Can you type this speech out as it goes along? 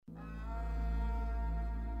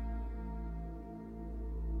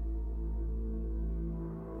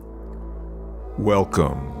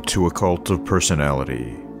Welcome to A Cult of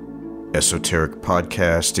Personality, esoteric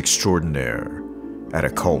podcast extraordinaire at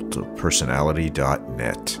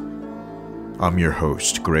occultofpersonality.net. I'm your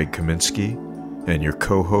host, Greg Kaminsky, and your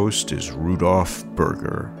co-host is Rudolph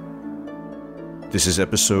Berger. This is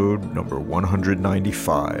episode number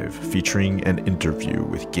 195, featuring an interview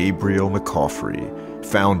with Gabriel McCaughry,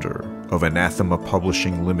 founder of Anathema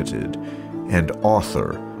Publishing Limited and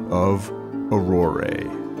author of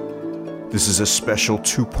Auroræ. This is a special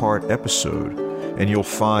two-part episode, and you'll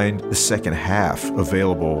find the second half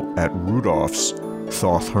available at Rudolph's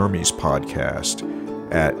Thoth Hermes podcast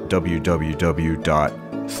at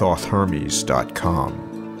www.thothhermes.com.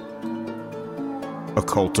 A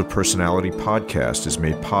Cult of Personality podcast is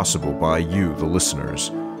made possible by you, the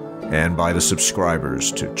listeners, and by the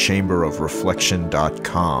subscribers to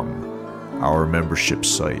chamberofreflection.com, our membership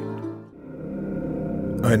site.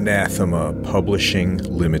 Anathema Publishing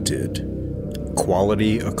Limited.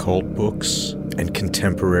 Quality occult books and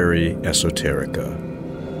contemporary esoterica.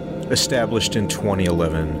 Established in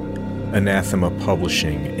 2011, Anathema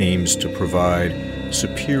Publishing aims to provide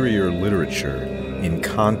superior literature in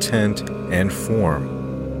content and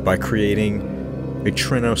form by creating a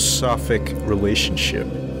trinosophic relationship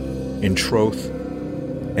in Troth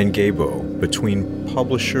and Gabo between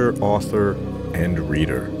publisher, author, and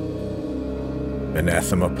reader.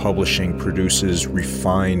 Anathema Publishing produces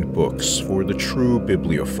refined books for the true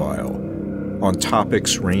bibliophile on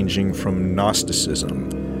topics ranging from Gnosticism,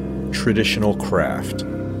 traditional craft,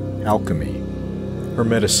 alchemy,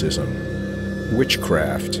 Hermeticism,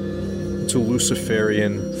 witchcraft, to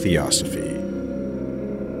Luciferian theosophy.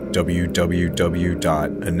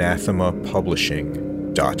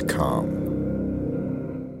 www.anathemapublishing.com.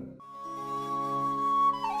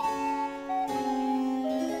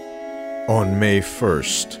 On May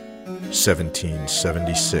 1st,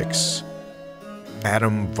 1776,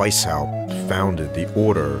 Adam Weishaupt founded the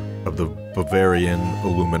Order of the Bavarian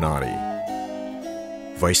Illuminati.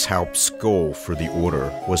 Weishaupt's goal for the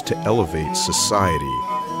order was to elevate society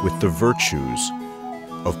with the virtues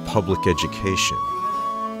of public education,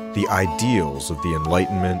 the ideals of the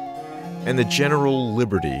Enlightenment, and the general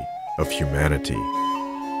liberty of humanity.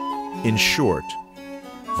 In short,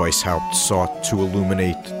 Weishaupt sought to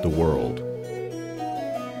illuminate the world.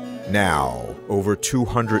 Now, over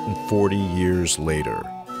 240 years later,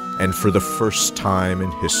 and for the first time in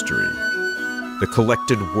history, the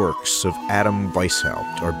collected works of Adam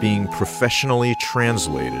Weishaupt are being professionally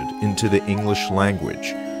translated into the English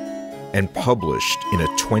language and published in a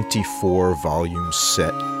 24-volume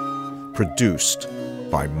set produced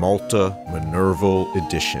by Malta Minerval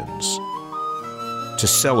Editions. To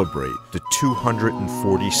celebrate the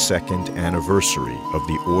 242nd anniversary of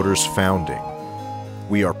the Order's founding,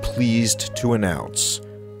 we are pleased to announce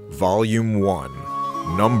Volume 1,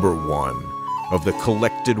 Number 1 of the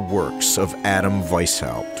collected works of Adam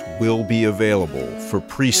Weishaupt will be available for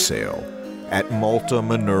pre-sale at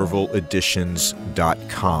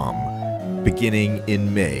maltaminervaleditions.com beginning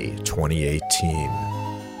in May 2018.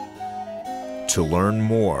 To learn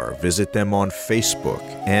more, visit them on Facebook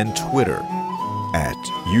and Twitter at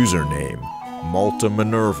username Malta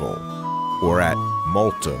Minerval or at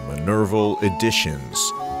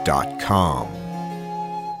maltaminervaleditions.com.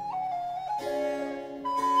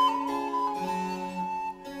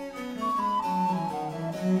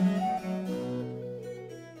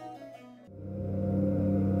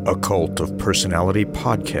 A Cult of Personality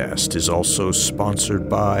podcast is also sponsored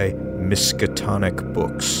by Miskatonic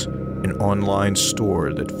Books, an online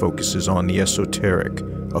store that focuses on the esoteric,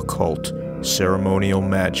 occult, ceremonial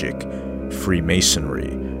magic,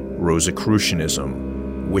 Freemasonry,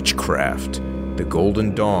 Rosicrucianism, witchcraft, the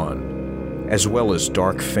Golden Dawn, as well as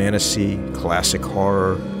dark fantasy, classic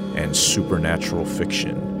horror, and supernatural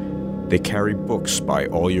fiction. They carry books by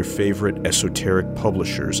all your favorite esoteric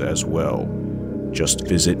publishers as well. Just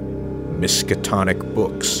visit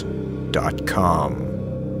miskatonicbooks.com.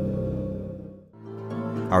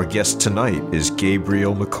 Our guest tonight is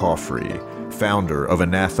Gabriel McCaughry, founder of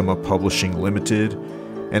Anathema Publishing Limited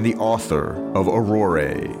and the author of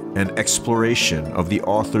Auroræ, an exploration of the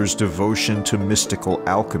author's devotion to mystical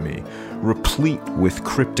alchemy, replete with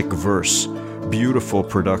cryptic verse, beautiful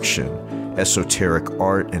production, esoteric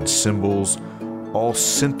art and symbols, all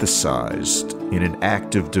synthesized in an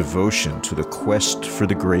act of devotion to the quest for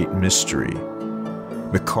the great mystery.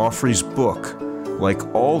 McCaughry's book, like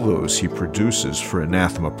all those he produces for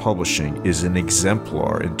Anathema Publishing, is an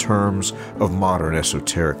exemplar in terms of modern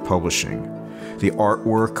esoteric publishing. The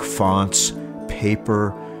artwork, fonts,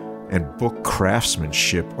 paper, and book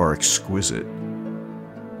craftsmanship are exquisite.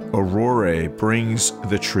 Auroræ brings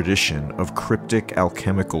the tradition of cryptic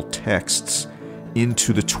alchemical texts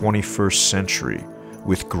into the 21st century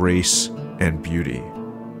with grace and beauty.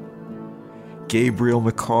 Gabriel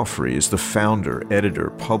McCaughry is the founder, editor,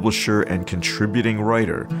 publisher, and contributing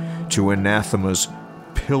writer to Anathema's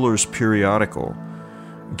Pillars periodical.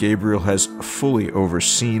 Gabriel has fully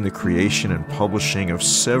overseen the creation and publishing of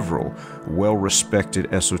several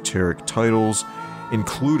well-respected esoteric titles,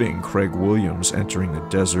 including Craig Williams' Entering the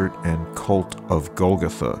Desert and Cult of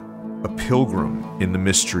Golgotha. A pilgrim in the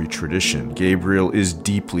mystery tradition, Gabriel is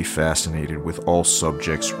deeply fascinated with all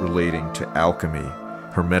subjects relating to alchemy,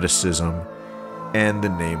 Hermeticism, and the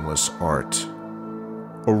nameless art.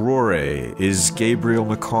 Auroræ is Gabriel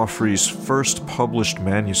McCaughry's first published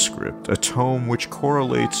manuscript, a tome which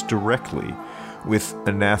correlates directly with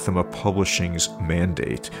Anathema Publishing's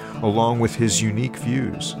mandate, along with his unique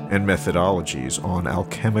views and methodologies on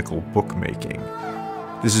alchemical bookmaking.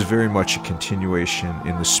 This is very much a continuation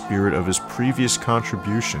in the spirit of his previous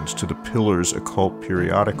contributions to the Pillars occult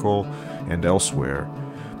periodical and elsewhere,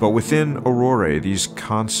 but within Auroræ these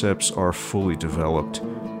concepts are fully developed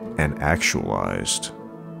and actualized.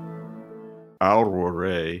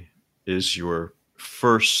 Auroræ is your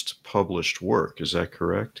first published work, is that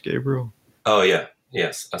correct, Gabriel? Oh yeah,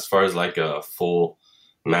 yes. As far as like a full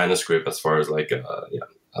manuscript, as far as like a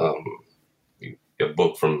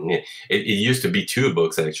book from it used to be two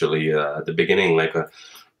books actually. At the beginning, like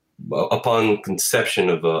upon conception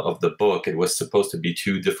of the book, it was supposed to be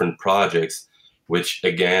two different projects, which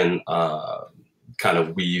again kind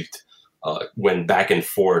of went back and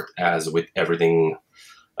forth as with everything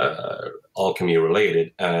alchemy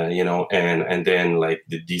related, and then like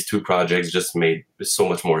these two projects just made so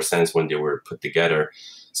much more sense when they were put together.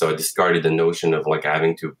 So I discarded the notion of like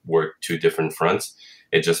having to work two different fronts.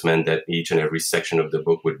 It just meant that each and every section of the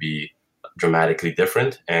book would be dramatically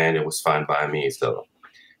different, and it was fine by me. So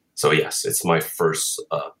yes, it's my first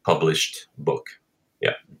published book.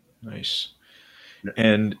 Yeah. Nice.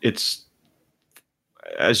 And it's,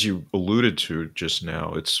 as you alluded to just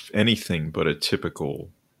now, it's anything but a typical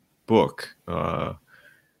book.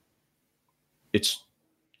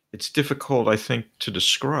 It's difficult, I think, to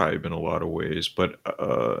describe in a lot of ways, but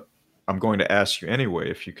I'm going to ask you anyway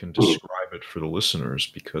if you can describe it for the listeners,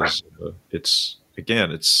 because it's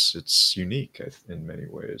unique in many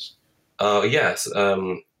ways. Yes,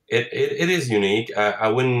 it is unique. I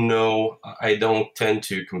wouldn't know. I don't tend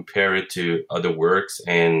to compare it to other works,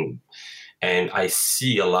 and I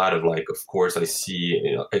see a lot of like, of course, I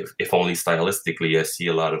see, if only stylistically, I see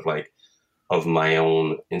a lot of like of my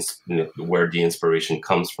own, where the inspiration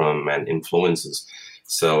comes from and influences.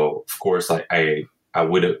 So of course, I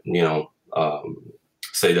would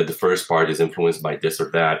say that the first part is influenced by this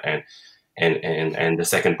or that, and the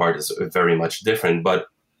second part is very much different. But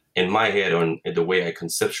in my head, on the way I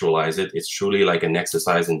conceptualize it, it's truly like an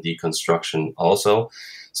exercise in deconstruction also.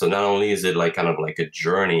 So not only is it like kind of like a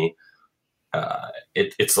journey,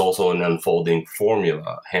 it's also an unfolding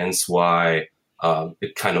formula. Hence why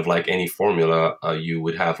it kind of like any formula, you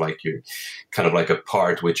would have like your kind of like a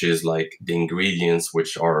part which is like the ingredients,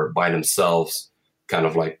 which are by themselves kind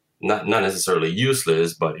of like not necessarily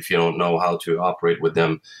useless, but if you don't know how to operate with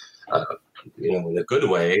them, in a good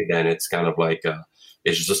way, then it's kind of like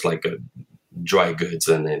it's just like a dry goods,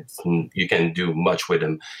 and you can do much with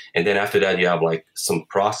them. And then after that, you have like some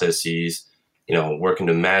processes, working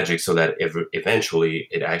the magic so that eventually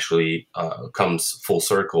it actually comes full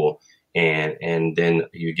circle, and then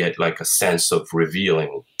you get like a sense of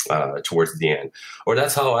revealing towards the end. Or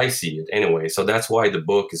that's how I see it anyway. So that's why the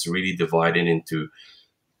book is really divided into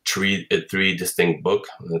three distinct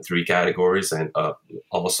three categories, and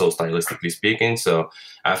also stylistically speaking. So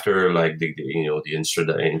after like the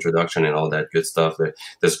introduction and all that good stuff,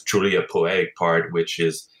 there's truly a poetic part, which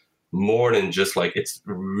is more than just like, it's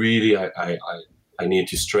really, I need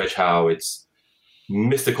to stretch how it's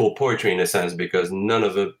mystical poetry in a sense, because none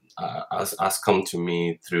of it has come to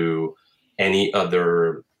me through any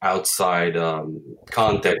other outside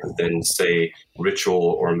context than say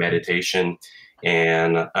ritual or meditation.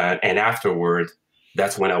 And afterward,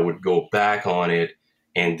 that's when I would go back on it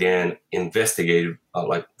and then investigate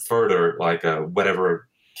like further, like whatever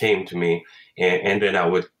came to me, and then I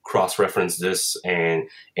would cross-reference this and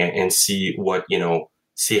see what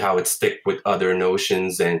see how it stick with other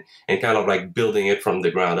notions, and kind of like building it from the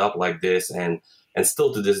ground up like this, and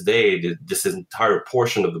still to this day, this entire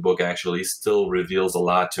portion of the book actually still reveals a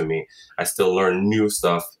lot to me. I still learn new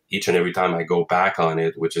stuff each and every time I go back on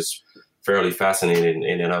it, which is fairly fascinating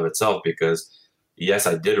in and of itself, because yes,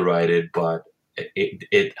 I did write it, but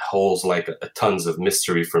it holds like a tons of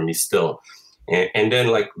mystery for me still. and then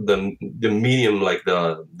like the medium, like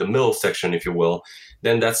the middle section, if you will,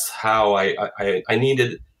 then that's how I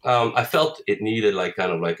needed. I felt it needed like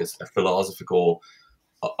kind of like a philosophical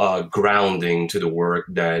grounding to the work,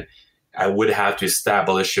 that I would have to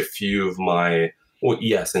establish a few of my, well,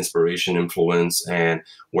 yes, inspiration, influence, and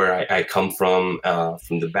where I come from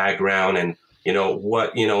the background, and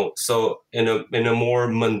what So in a more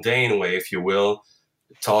mundane way, if you will,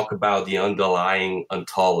 talk about the underlying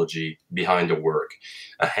ontology behind the work.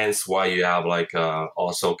 Hence why you have like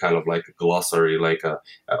also kind of like a glossary, like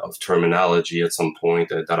of terminology at some point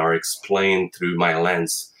that are explained through my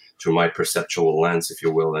lens, through my perceptual lens, if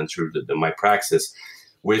you will, and through my praxis,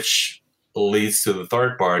 which leads to the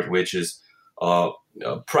third part, which is a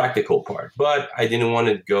practical part. But I didn't want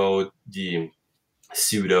to go the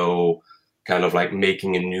pseudo kind of like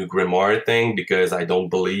making a new grimoire thing, because I don't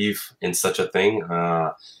believe in such a thing.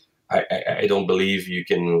 I don't believe you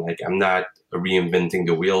can, like, I'm not reinventing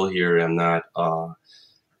the wheel here. I'm not.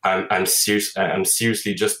 I'm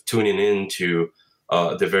seriously just tuning into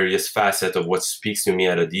the various facets of what speaks to me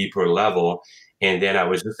at a deeper level, and then I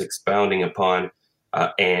was just expounding upon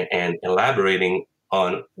and elaborating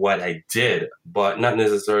on what I did, but not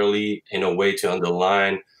necessarily in a way to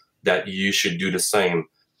underline that you should do the same,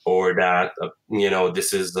 or that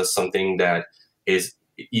this is something that is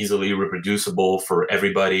easily reproducible for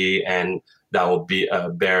everybody, and that will be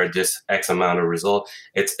bear this X amount of result.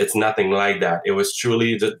 It's nothing like that. It was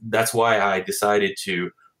truly that's why I decided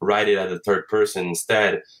to write it as a third person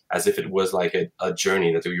instead, as if it was like a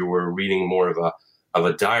journey, that you were reading more of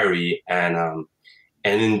a diary. And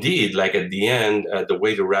indeed, like at the end, the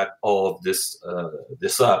way to wrap all of this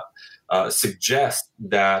up suggests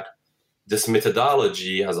that this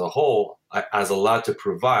methodology as a whole has a lot to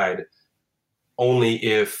provide, only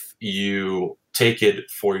if you take it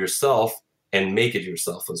for yourself and make it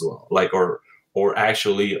yourself as well, like or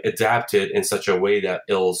actually adapt it in such a way that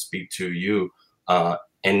it'll speak to you,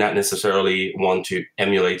 and not necessarily want to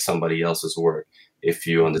emulate somebody else's work, if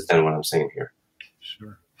you understand what I'm saying here.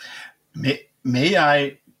 Sure. May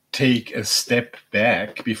I take a step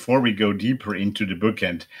back before we go deeper into the book?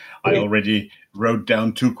 And I already wrote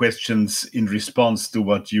down 2 questions in response to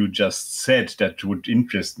what you just said that would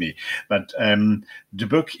interest me. But the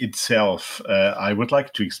book itself, I would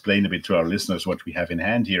like to explain a bit to our listeners what we have in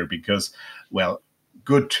hand here, because, well,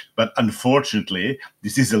 good, but unfortunately,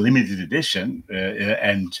 this is a limited edition,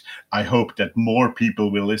 and I hope that more people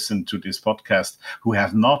will listen to this podcast who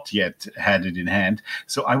have not yet had it in hand.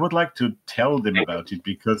 So I would like to tell them about it,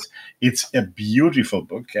 because it's a beautiful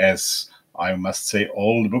book, as I must say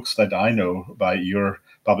all the books that I know by your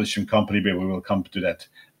publishing company, but we will come to that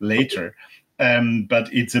later.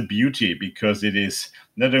 But it's a beauty, because it is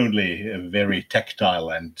not only very tactile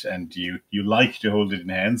and you like to hold it in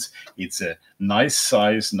hands. It's a nice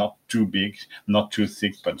size, not too big, not too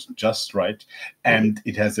thick, but just right. And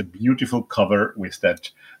it has a beautiful cover with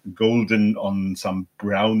that golden on some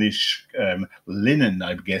brownish linen,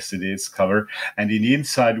 I guess it is, cover. And in the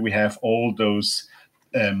inside, we have all those,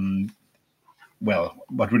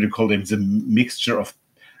 what would you call them? It's a mixture of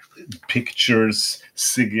pictures,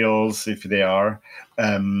 sigils, if they are,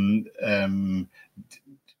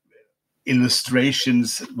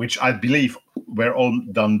 illustrations, which I believe were all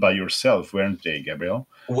done by yourself, weren't they, Gabriel?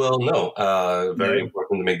 Well, no, very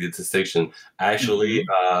important to make the distinction. Actually,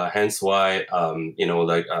 hence why, at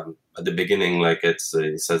the beginning, like it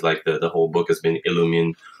says, like the whole book has been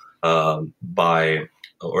illumined by,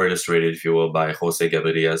 or illustrated, if you will, by Jose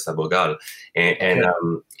Gabriel Sabogal, and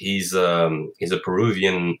he's a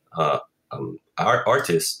Peruvian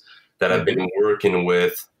artist that I've been working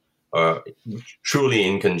with truly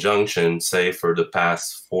in conjunction, say, for the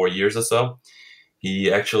past 4 years or so. He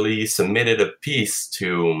actually submitted a piece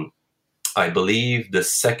to, I believe, the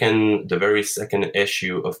very second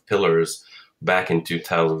issue of Pillars back in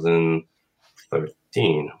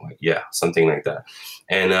 2013. Yeah, something like that.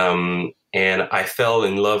 And I fell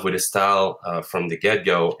in love with his style from the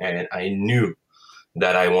get-go, and I knew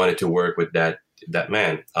that I wanted to work with that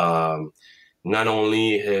man. Not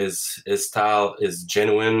only his style is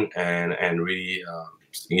genuine and really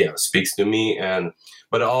speaks to me,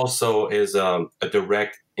 but also is a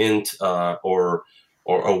direct hint or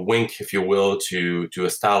a wink, if you will, to a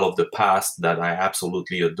style of the past that I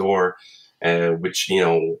absolutely adore. Which,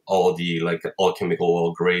 all the like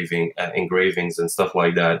alchemical engravings and stuff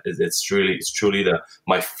like that. It's truly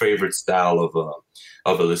my favorite style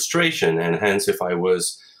of illustration. And hence, if I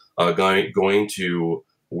was going to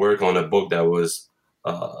work on a book that was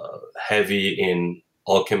heavy in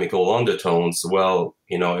alchemical undertones, well,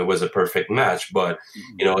 it was a perfect match. But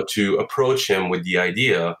to approach him with the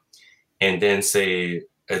idea and then say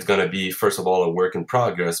it's going to be, first of all, a work in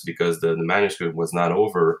progress because the manuscript was not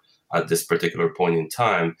over at this particular point in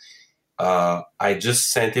time. I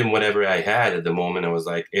just sent him whatever I had at the moment. I was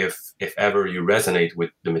like, if ever you resonate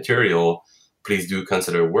with the material, please do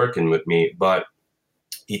consider working with me. But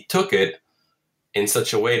he took it in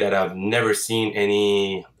such a way that I've never seen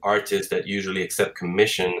any artist that usually accept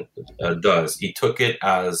commission does. He took it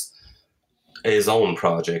as his own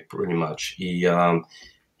project, pretty much. He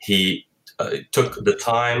took the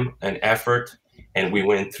time and effort, and we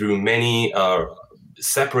went through many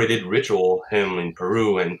separated ritual, him in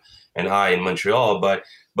Peru and I in Montreal,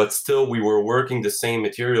 but still we were working the same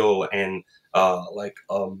material and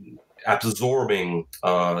absorbing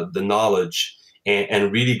the knowledge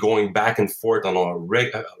and really going back and forth on a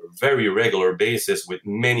very regular basis with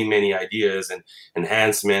many ideas and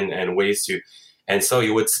enhancement and ways to. And so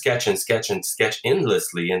you would sketch and sketch and sketch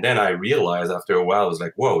endlessly. And then I realized after a while, I was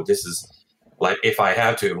like, whoa, this is like, if I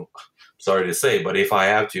have to, sorry to say, but if I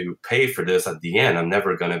have to pay for this at the end, I'm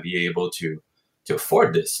never going to be able to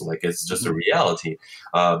afford this. Like, it's just a reality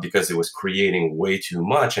because it was creating way too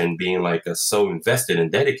much and being like so invested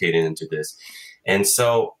and dedicated into this. And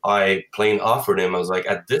so I plain offered him, I was like,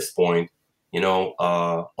 at this point,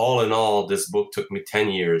 all in all, this book took me 10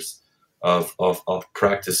 years of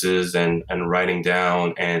practices and writing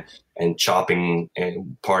down and chopping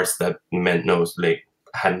and parts that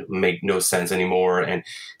hadn't make no sense anymore and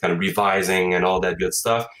kind of revising and all that good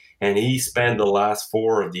stuff. And he spent the last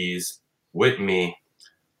 4 of these with me,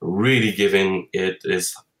 really giving it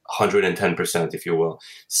his 110%, if you will.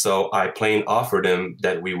 So I plain offered him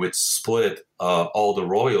that we would split all the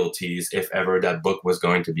royalties if ever that book was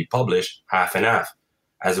going to be published, half and half,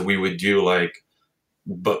 as we would do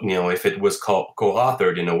but if it was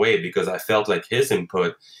co-authored in a way, because I felt like his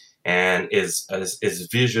input and his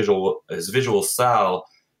visual style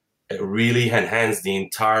really enhanced the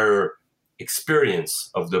entire experience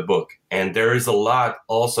of the book. And there is a lot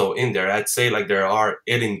also in there. I'd say like there are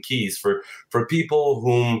hidden keys for people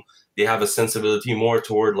whom they have a sensibility more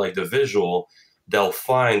toward like the visual. They'll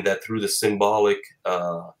find that through the symbolic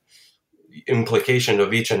implication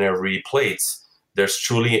of each and every plate, there's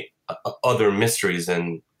truly other mysteries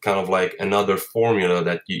and kind of like another formula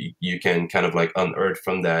that you can kind of like unearth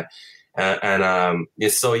from that.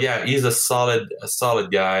 So yeah, he's a solid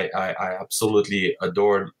guy. I absolutely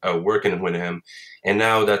adored working with him, and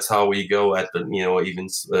now that's how we go at the even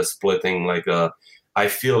splitting like I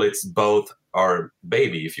feel it's both our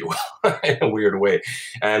baby, if you will, in a weird way,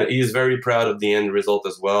 and he's very proud of the end result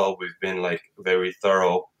as well. We've been like very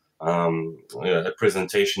thorough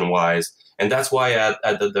presentation wise, and that's why at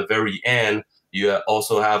the very end you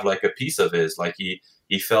also have like a piece of his, like he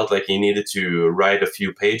felt like he needed to write a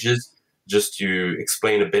few pages just to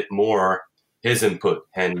explain a bit more his input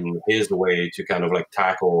and his way to kind of like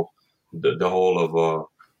tackle the whole of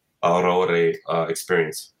Auroræ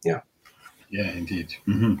experience. Yeah. Yeah, indeed.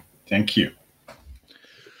 Mm-hmm. Thank you.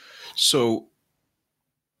 So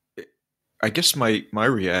I guess my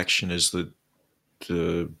reaction is that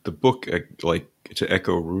the book, like to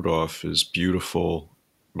echo Rudolph, is beautiful,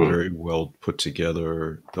 very well put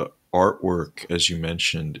together. The artwork, as you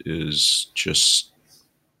mentioned, is just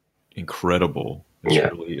incredible. It's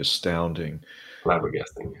really astounding.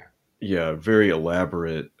 Flabbergasting. Yeah, very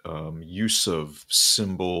elaborate use of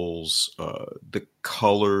symbols, the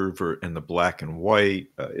color and the black and white.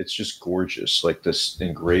 It's just gorgeous. Like this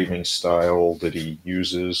engraving style that he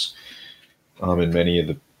uses in many of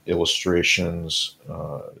the illustrations.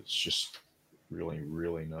 It's just really,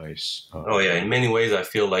 really nice. In many ways, I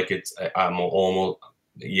feel like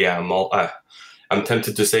I'm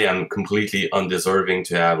tempted to say I'm completely undeserving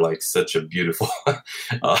to have like such a beautiful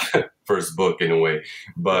first book in a way,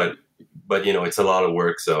 but it's a lot of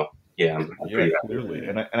work. So yeah, I'm pretty clearly.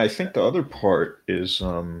 And I think the other part is,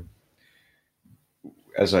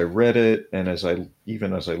 as I read it and as I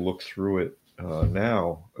look through it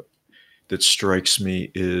now, that strikes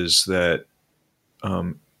me is that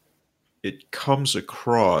it comes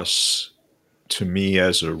across to me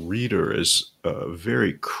as a reader as a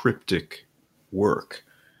very cryptic work.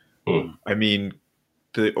 I mean,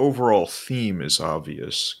 the overall theme is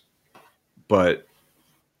obvious, but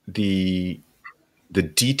the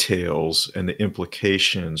details and the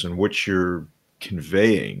implications and what you're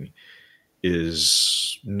conveying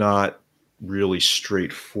is not really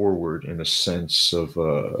straightforward in a sense of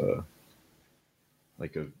a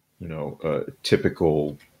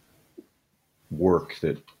typical work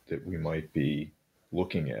that we might be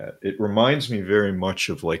looking at. It reminds me very much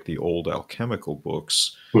of like the old alchemical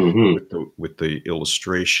books with the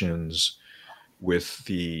illustrations, with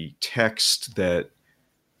the text that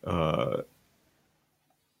uh,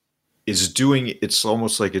 is doing. It's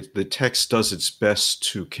almost like the text does its best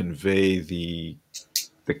to convey the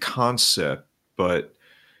concept, but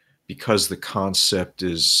because the concept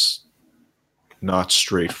is not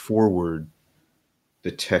straightforward,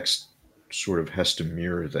 the text sort of has to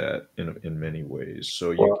mirror that in many ways.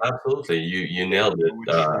 So you Well, absolutely, you nailed it.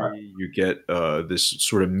 poetry, you get this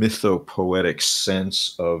sort of mythopoetic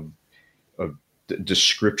sense of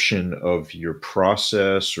description of your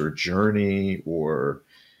process or journey or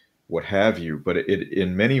what have you. But it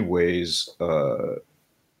in many ways,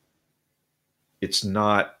 it's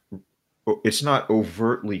not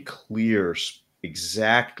overtly clear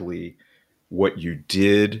exactly what you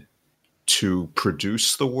did to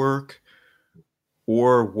produce the work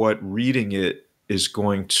or what reading it is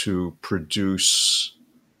going to produce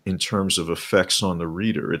in terms of effects on the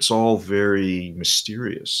reader. It's all very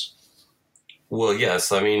mysterious. Well,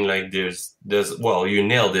 yes, I mean, like well, you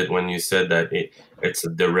nailed it when you said that it's a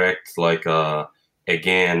direct, like,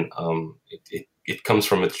 again, it comes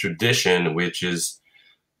from a tradition which is,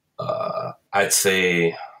 I'd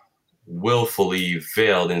say, willfully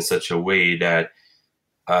veiled in such a way that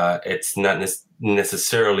it's not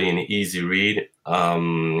necessarily an easy read,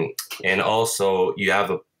 and also you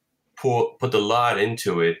have put a lot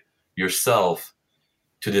into it yourself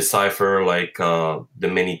to decipher, like, the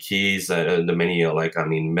many keys, the many, like, I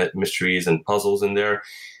mean, mysteries and puzzles in there,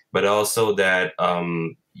 but also that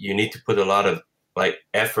you need to put a lot of, like,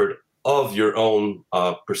 effort of your own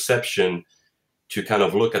perception to kind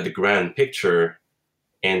of look at the grand picture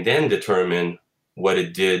and then determine what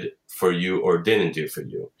it did for you or didn't do for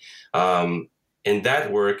you. In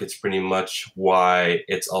that work, it's pretty much why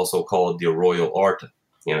it's also called the royal art.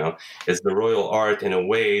 It's the royal art in a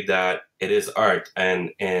way that it is art,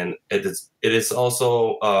 and it is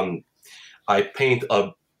also, I paint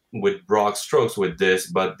up with broad strokes with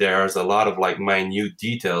this, but there's a lot of, like, minute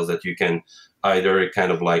details that you can either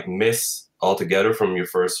kind of, like, miss altogether from your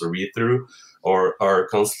first read through, or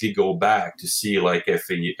constantly go back to see, like, if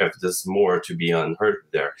there's more to be unheard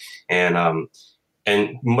there.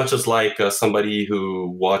 And much as like somebody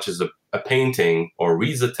who watches a painting or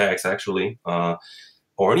reads a text, actually,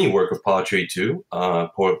 or any work of poetry too,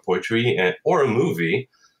 poetry, or a movie,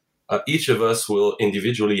 each of us will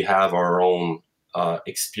individually have our own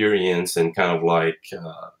experience and kind of, like,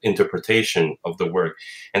 interpretation of the work.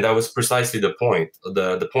 And that was precisely the point.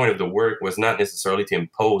 The point of the work was not necessarily to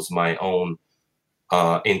impose my own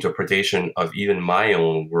interpretation of even my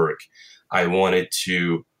own work. I wanted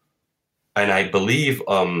to, and I believe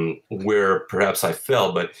where perhaps I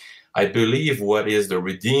fell, but I believe what is the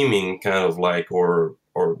redeeming kind of, like, or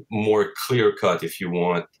more clear cut, if you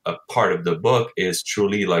want, a part of the book is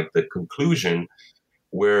truly, like, the conclusion,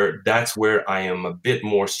 where that's where I am a bit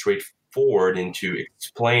more straightforward into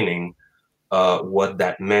explaining what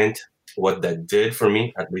that meant, what that did for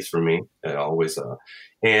me, at least for me, always,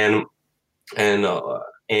 and and uh,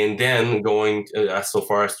 and then going so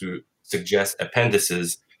far as to suggest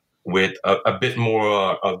appendices with a bit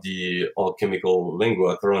more of the alchemical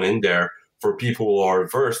lingua thrown in there for people who are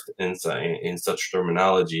versed in such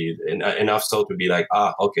terminology, and enough so to be like,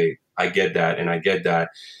 okay, I get that, and I get that,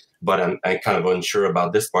 but I'm kind of unsure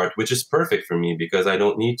about this part, which is perfect for me because I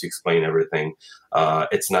don't need to explain everything.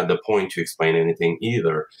 It's not the point to explain anything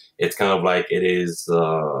either. It's kind of like it is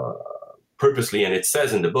purposely, and it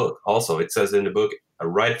says in the book. Also, it says in the book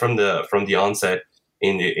right from the onset,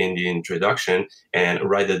 in the introduction, and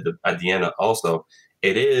right at the end also,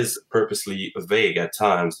 it is purposely vague at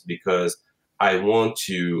times because I want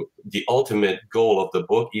to. The ultimate goal of the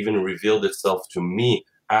book even revealed itself to me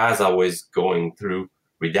as I was going through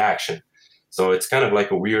redaction. So it's kind of like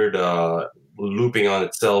a weird looping on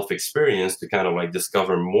itself experience to kind of, like,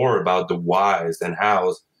 discover more about the whys and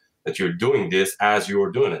hows that you're doing this as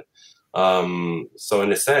you're doing it. So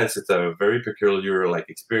in a sense, it's a very peculiar, like,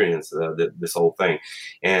 experience, this whole thing.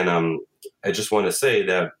 And I just want to say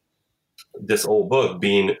that this whole book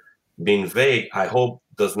being vague, I hope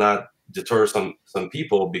does not deter some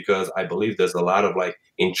people, because I believe there's a lot of, like,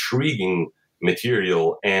 intriguing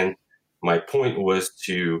material. And my point was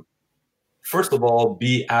to, first of all,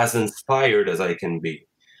 be as inspired as I can be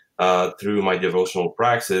through my devotional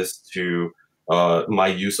praxis, to my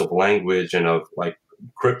use of language and of, like,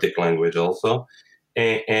 cryptic language also.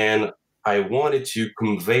 And I wanted to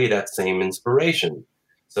convey that same inspiration.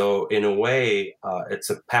 So in a way, it's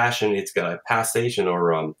a passion. It's got a passation,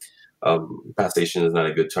 or passation is not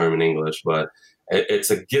a good term in English, but it's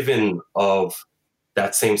a giving of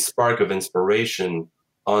that same spark of inspiration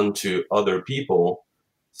onto other people,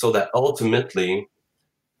 so that ultimately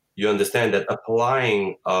you understand that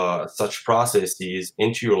applying such processes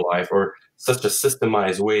into your life, or such a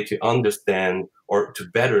systemized way to understand or to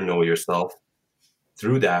better know yourself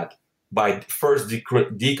through that, by first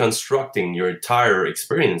deconstructing your entire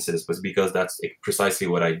experiences, was because that's precisely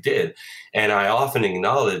what I did. And I often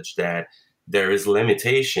acknowledge that there is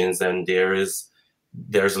limitations, and there's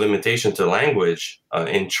limitation to language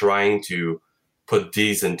in trying to put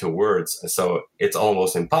these into words. So it's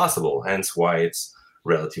almost impossible, hence why it's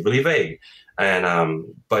relatively vague. And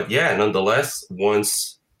but yeah, nonetheless,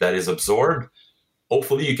 once that is absorbed,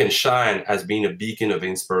 hopefully you can shine as being a beacon of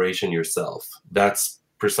inspiration yourself. That's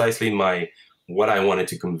precisely what I wanted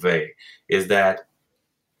to convey, is that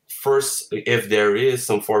first, if there is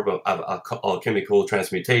some form of alchemical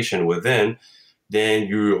transmutation within, then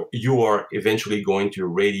you are eventually going to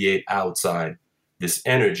radiate outside this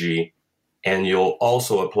energy, and you'll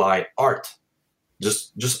also apply art,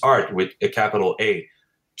 just art with a capital A,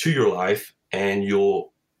 to your life, and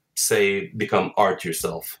you'll become art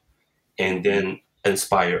yourself, and then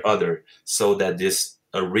inspire other, so that this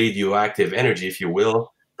radioactive energy, if you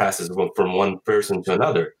will, passes from one person to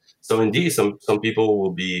another. So indeed, some people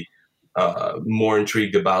will be more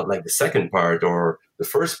intrigued about like the second part, or the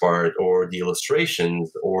first part, or the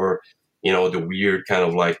illustrations, or the weird kind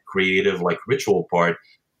of like creative, like ritual part.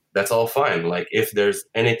 That's all fine. Like if there's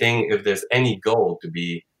any goal to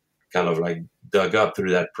be kind of like dug up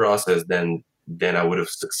through that process, then I would have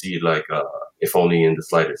succeeded, like if only in the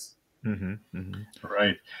slightest. Mm-hmm, mm-hmm.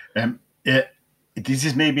 Right. This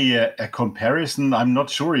is maybe a comparison. I'm not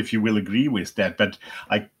sure if you will agree with that, but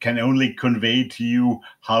I can only convey to you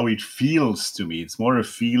how it feels to me. It's more a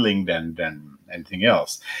feeling than anything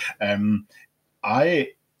else. I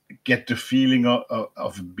get the feeling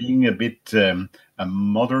of being a bit a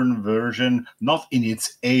modern version, not in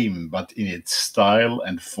its aim, but in its style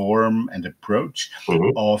and form and approach,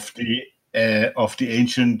 Mm-hmm. of the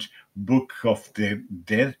ancient Book of the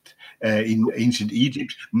Dead in ancient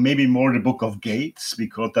Egypt, maybe more the Book of Gates,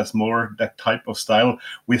 because that's more that type of style,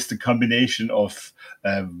 with the combination of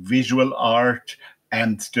visual art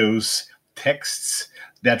and those texts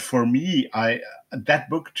that, for me, that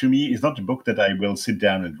book to me is not a book that I will sit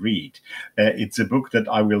down and read. It's a book that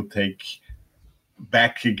I will take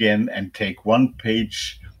back again and take one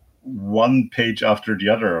page after the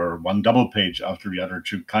other, or one double page after the other,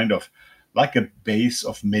 to kind of like a base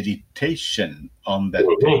of meditation on that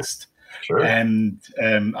Mm-hmm. text. Sure. And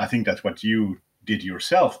I think that's what you did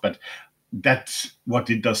yourself, but that's what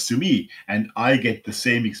it does to me. And I get the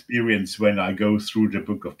same experience when I go through the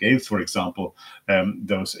Book of Gates, for example,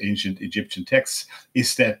 those ancient Egyptian texts.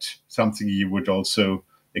 Is that something you would also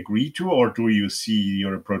agree to, or do you see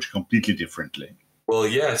your approach completely differently? Well,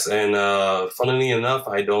 yes, and funnily enough,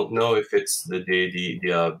 I don't know if it's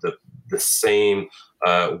the same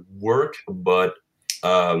work, but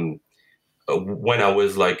when I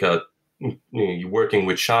was like working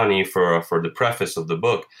with Shani for the preface of the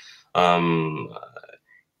book,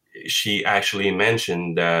 she actually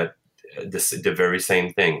mentioned that the very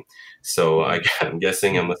same thing. So I'm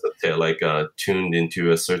guessing I must have tuned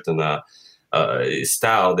into a certain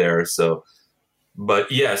style there. So.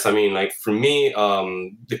 But yes, I mean, like for me,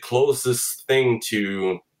 the closest thing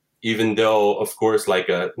to, even though, of course, like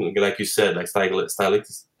you said, like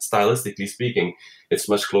stylistically speaking, it's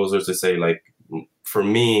much closer to say, like, for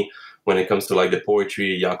me, when it comes to like the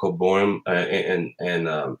poetry, Jacob Boehm,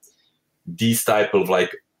 and these type of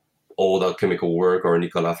like old alchemical work, or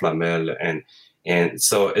Nicolas Flamel, and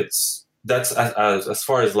so that's as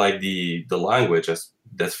far as like the language,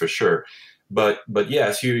 that's for sure. But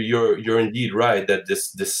yes, you're indeed right that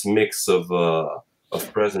this mix of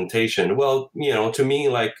presentation. Well, to me,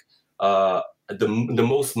 like the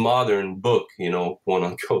most modern book, quote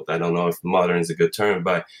unquote. I don't know if modern is a good term,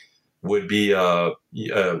 but would be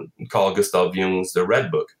Carl Gustav Jung's The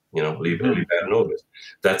Red Book. Liber Novus.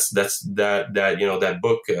 That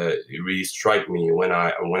book really struck me when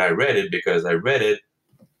I read it, because I read it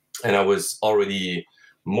and I was already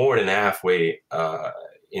more than halfway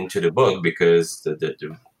into the book, because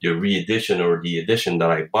the re-edition, or the edition that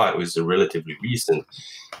I bought, was relatively recent,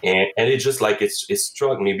 and it just like it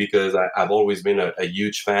struck me, because I've always been a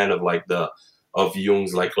huge fan of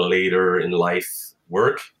Jung's like later in life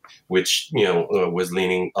work, which was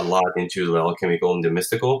leaning a lot into the alchemical and the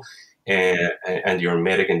mystical, and the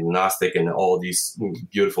hermetic and gnostic, and all these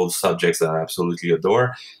beautiful subjects that I absolutely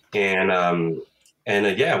adore,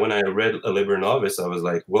 and yeah, when I read A Liber Novice, I was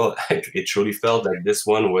like, well, it truly felt like this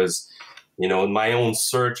one was, my own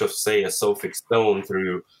search of, say, a Sophic stone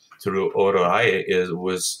through Auroræ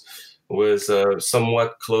was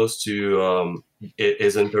somewhat close to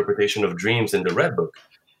his interpretation of dreams in the Red Book.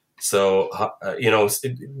 So,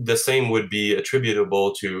 the same would be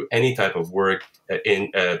attributable to any type of work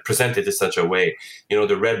presented in such a way.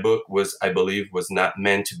 The Red Book I believe, was not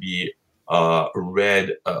meant to be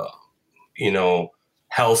read,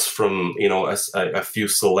 house from, a few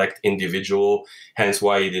select individual. Hence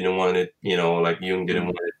why he didn't want it, like Jung didn't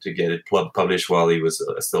want it to get it published while he was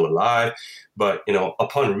still alive. But,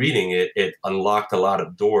 upon reading it, it unlocked a lot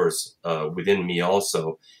of doors within me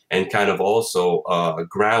also, and kind of also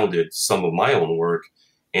grounded some of my own work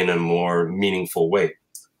in a more meaningful way.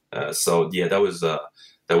 So yeah, that was a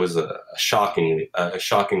shocking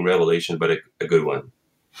revelation, but a good one.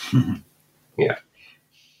 Yeah.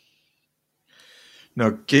 Now,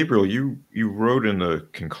 Gabriel, you wrote in the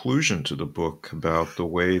conclusion to the book about the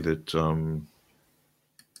way that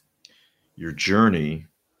your journey,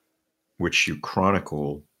 which you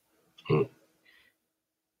chronicle,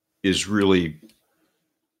 is really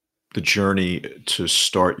the journey to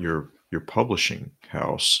start your publishing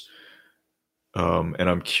house. And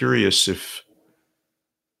I'm curious if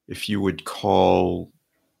you would call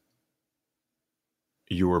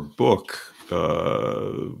your book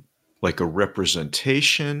like a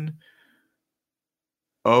representation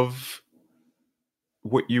of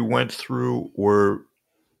what you went through, or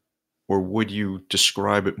would you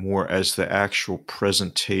describe it more as the actual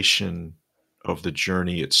presentation of the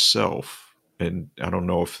journey itself? And I don't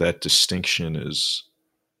know if that distinction is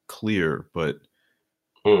clear, but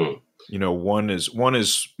one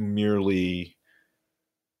is merely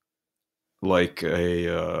like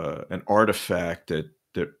an artifact that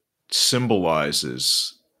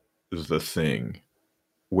symbolizes the thing,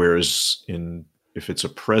 whereas if it's a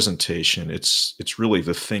presentation, it's really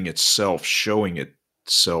the thing itself showing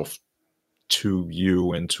itself to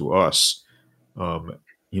you and to us,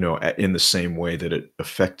 in the same way that it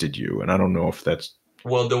affected you. And I don't know if that's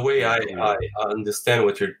well, the way I understand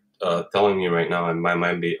what you're telling me right now, and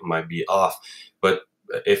might be off, but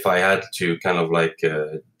if I had to kind of like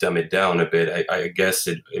dumb it down a bit, I guess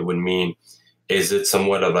it would mean, is it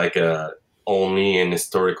somewhat of like only an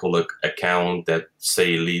historical account that,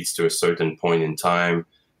 say, leads to a certain point in time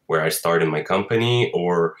where I started my company,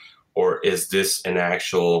 or is this an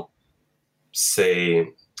actual, say,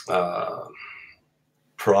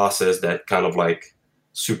 process that kind of like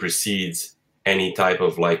supersedes any type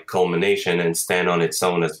of like culmination and stand on its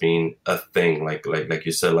own as being a thing, like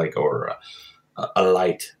you said, like, or a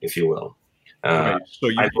light, if you will. Right. So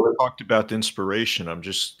you talked about the inspiration. I'm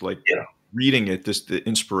just like reading it. The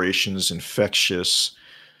inspiration is infectious.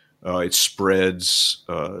 It spreads.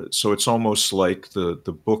 So it's almost like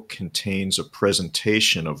the book contains a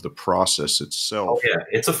presentation of the process itself. Oh yeah,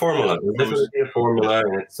 it's a formula. It's definitely a formula,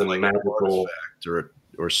 and it's a like magical artifact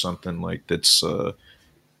or something like that's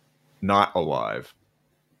not alive.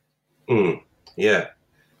 Yeah.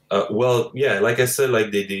 Well, yeah, like I said,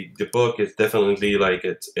 like the book is definitely like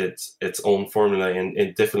its own formula,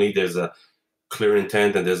 and definitely there's a clear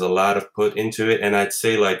intent and there's a lot of put into it. And I'd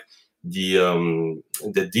say like the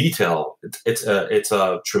detail, it's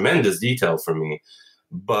a tremendous detail for me,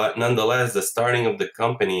 but nonetheless, the starting of the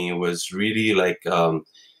company was really like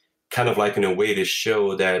kind of like in a way to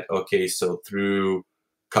show that, okay, so through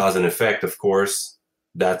cause and effect, of course,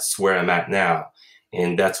 that's where I'm at now,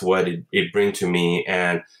 and that's what it brings to me.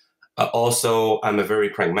 And also, I'm a very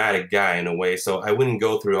pragmatic guy in a way, so I wouldn't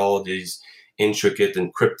go through all these intricate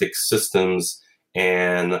and cryptic systems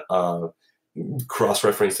and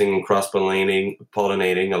cross-referencing and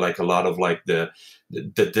cross-pollinating, like a lot of like the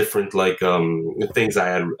different like things I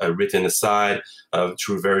had written aside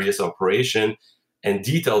through various operation, and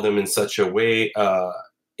detail them in such a way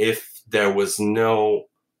if there was no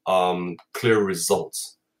clear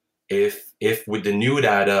results. If with the new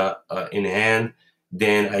data in hand,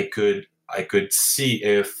 then I could see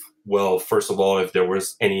if, well, first of all, if there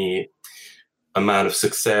was any amount of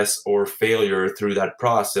success or failure through that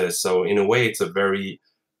process. So in a way, it's a very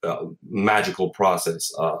magical process.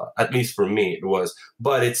 At least for me, it was.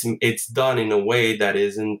 But it's done in a way that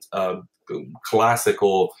isn't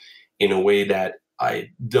classical, in a way that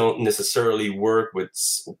I don't necessarily work with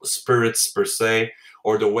spirits per se,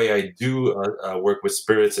 or the way I do work with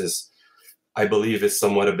spirits is, I believe, is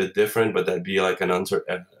somewhat a bit different, but that'd be like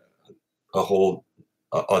a whole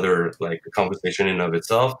other like conversation in of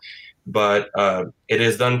itself. But it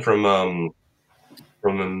is done from a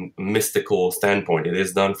mystical standpoint. It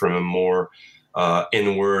is done from a more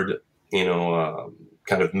inward,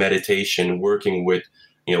 kind of meditation, working with,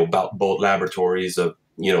 about both laboratories of,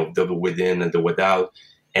 the within and the without.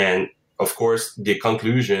 And of course, the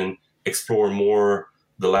conclusion explore more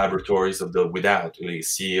the laboratories of the without, like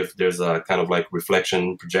see if there's a kind of like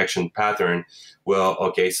reflection projection pattern. Well,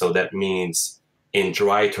 okay, so that means in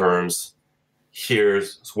dry terms,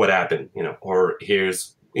 here's what happened, or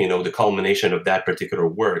here's, the culmination of that particular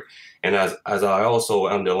work. And as I also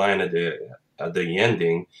underline at the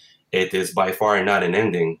ending, it is by far not an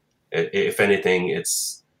ending. If anything,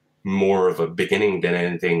 it's more of a beginning than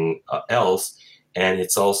anything else. And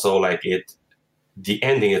it's also like the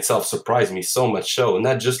ending itself surprised me so much, so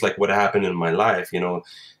not just like what happened in my life.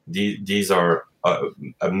 These are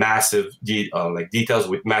a massive like details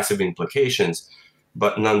with massive implications,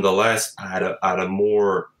 but nonetheless at a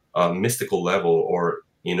more mystical level, or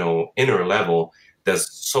inner level, there's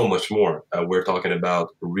so much more. We're talking about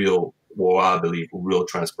I believe real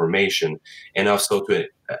transformation, and also to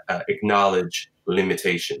acknowledge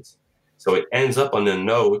limitations. So it ends up on a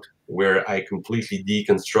note where I completely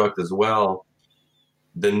deconstruct as well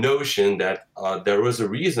the notion that there was a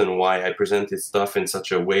reason why I presented stuff in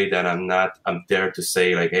such a way that I'm there to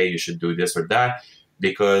say like, hey, you should do this or that,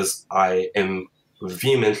 because I am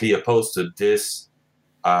vehemently opposed to this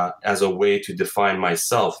as a way to define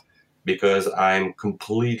myself, because I'm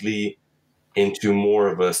completely into more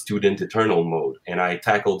of a student eternal mode. And I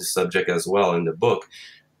tackle the subject as well in the book,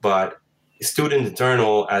 but student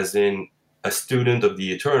eternal as in a student of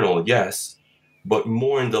the eternal, yes, but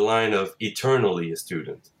more in the line of eternally a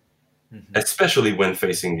student, especially when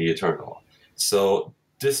facing the eternal. So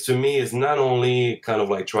this to me is not only kind of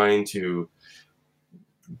like trying to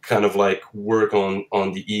kind of like work on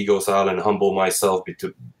the ego side and humble myself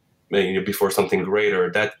before something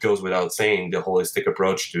greater. That goes without saying. The holistic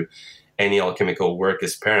approach to any alchemical work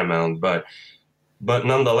is paramount, but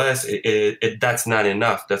nonetheless, that's not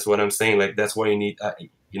enough. That's what I'm saying. Like, that's why you need,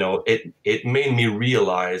 it made me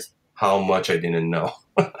realize how much I didn't know.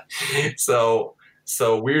 So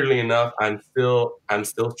weirdly enough, I'm still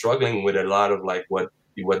struggling with a lot of like what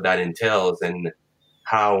that entails, and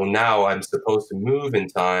how now I'm supposed to move in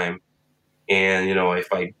time. And, if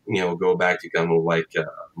I, go back to kind of like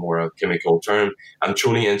more a chemical term, I'm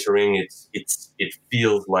truly entering it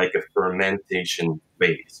feels like a fermentation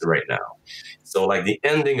phase right now. So like the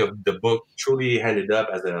ending of the book truly ended up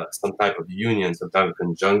as some type of union, some type of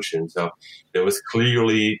conjunction. So there was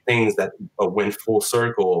clearly things that went full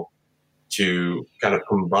circle to kind of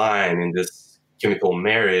combine in this chemical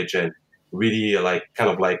marriage, and really like kind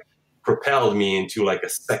of like propelled me into like a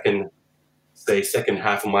second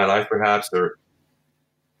half of my life, perhaps,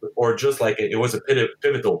 or just like it was a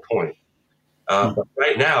pivotal point. But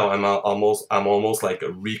right now, I'm almost like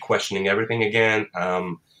re-questioning everything again.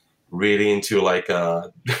 Really into like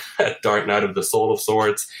a dark night of the soul of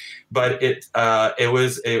sorts. But it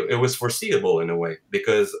was foreseeable in a way,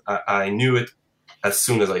 because I knew it as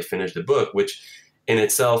soon as I finished the book, which in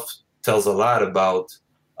itself tells a lot about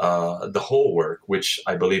the whole work, which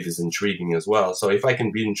I believe is intriguing as well. So if I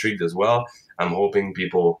can be intrigued as well, I'm hoping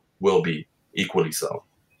people will be equally so.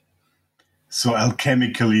 So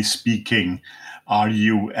alchemically speaking, are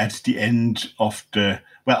you at the end of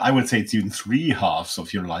I would say it's even 3 halves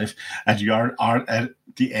of your life, and you are at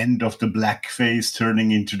the end of the black phase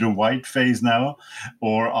turning into the white phase now?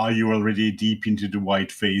 Or are you already deep into the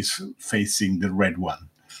white phase facing the red one?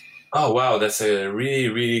 Oh, wow. That's a really,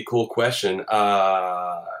 really cool question.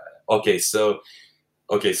 Okay. So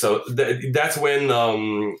that's when,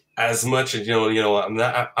 as much as, I'm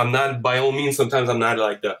not by all means, sometimes I'm not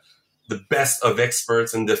like the best of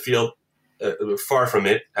experts in the field, far from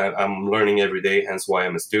it. I'm learning every day, hence why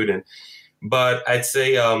I'm a student. But I'd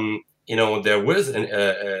say, there was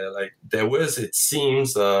it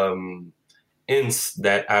seems, hints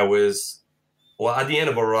that I was, at the end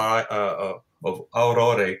of Auroræ,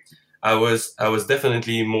 I was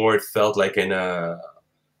definitely more, it felt like in a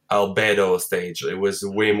albedo stage. It was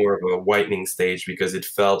way more of a whitening stage, because it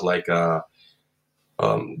felt like there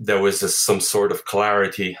was some sort of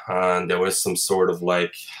clarity, and there was some sort of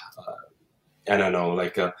like, I don't know,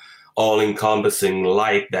 like a all-encompassing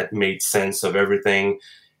light that made sense of everything.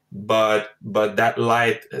 But that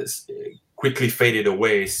light quickly faded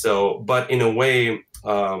away. So, but in a way,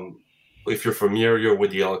 if you're familiar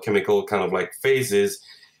with the alchemical kind of like phases,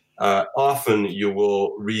 often you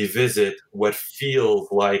will revisit what feels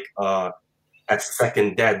like a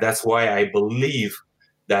second death. That's why I believe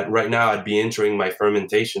that right now I'd be entering my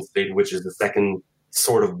fermentation state, which is the second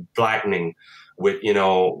sort of blackening, with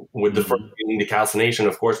the first being the calcination,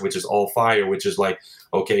 of course, which is all fire, which is like,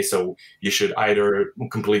 okay, so you should either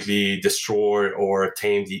completely destroy or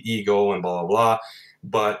tame the ego and blah, blah, blah.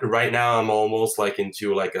 But right now I'm almost like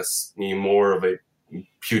into like a more of a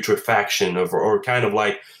putrefaction or kind of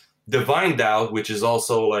like divine doubt, which is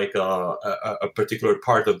also like a particular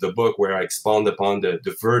part of the book where I expound upon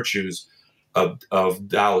the virtues of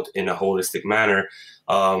doubt in a holistic manner,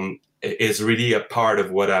 is really a part of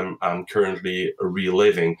what I'm currently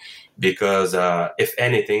reliving. Because if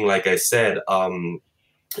anything, like I said,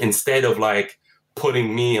 instead of like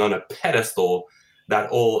putting me on a pedestal, that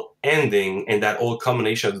whole ending and that whole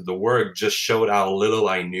combination of the work just showed how little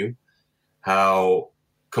I knew, how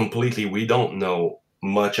completely we don't know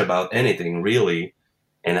much about anything really,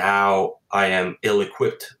 and how I am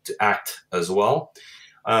ill-equipped to act as well,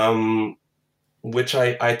 which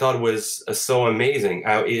I thought was so amazing.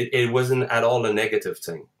 It wasn't at all a negative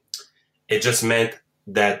thing. It just meant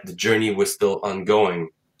that the journey was still ongoing,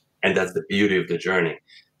 and that's the beauty of the journey.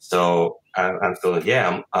 So I'm feeling,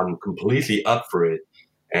 yeah, I'm completely up for it.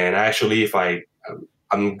 And actually, if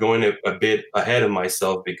I'm going a bit ahead of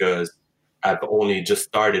myself because I've only just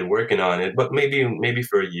started working on it, but maybe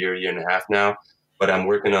for a year and a half now. But I'm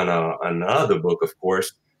working on another book, of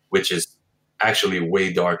course, which is actually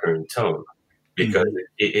way darker in tone, because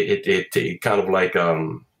it kind of like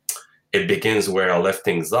it begins where I left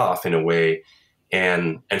things off in a way.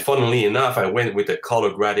 And funnily enough, I went with the color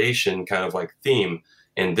gradation kind of like theme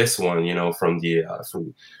in this one, from the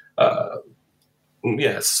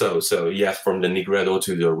from the Negredo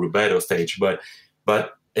to the Rubedo stage, but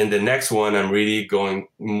in the next one, I'm really going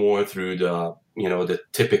more through the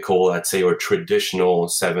typical, let's say, or traditional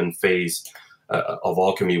 7-phase of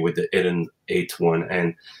alchemy with the hidden 8th one,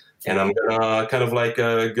 and I'm gonna kind of like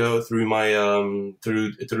go through my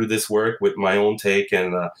through this work with my own take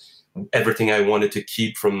and everything I wanted to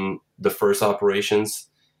keep from the first operations,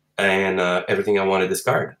 and everything I want to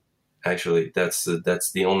discard. Actually, that's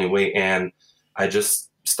the only way. And I just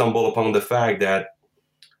stumbled upon the fact that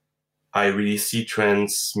I really see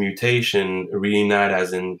transmutation really not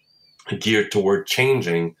as in geared toward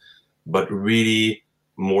changing, but really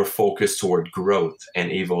more focused toward growth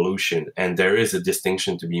and evolution. And there is a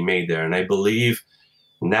distinction to be made there. And I believe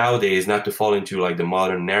nowadays, not to fall into like the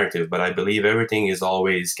modern narrative, but I believe everything is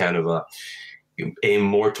always kind of aim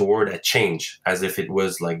more toward a change, as if it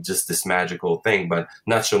was like just this magical thing, but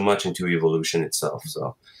not so much into evolution itself.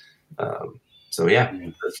 So yeah,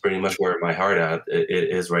 that's pretty much where my heart at it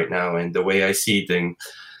is right now. And the way I see things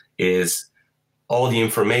is all the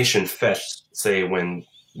information fetched, say, when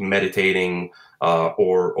meditating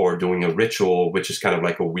or doing a ritual, which is kind of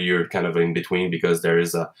like a weird kind of in between, because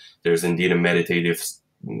there's indeed a meditative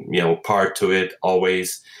part to it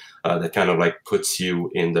always, that kind of like puts you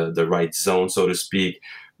in the right zone, so to speak.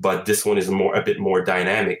 But this one is a bit more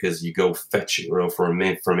dynamic, because you go fetch for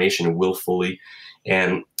information willfully.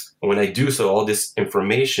 And when I do so, all this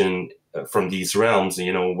information from these realms,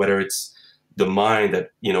 whether it's the mind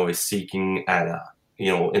that, is seeking at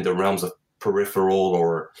in the realms of peripheral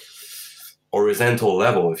or horizontal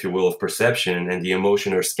level, if you will, of perception, and the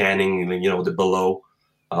emotion are scanning, the below,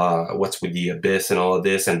 what's with the abyss and all of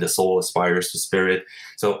this, and the soul aspires to spirit.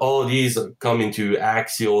 So all of these come into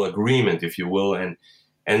axial agreement, if you will, and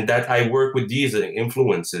that I work with these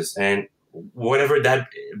influences, and whatever that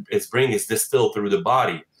is bringing is distilled through the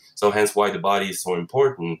body. So hence why the body is so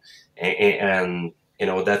important. And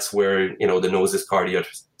that's where, the gnosis cardia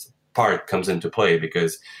part comes into play,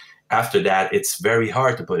 because after that, it's very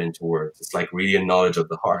hard to put into words. It's like really a knowledge of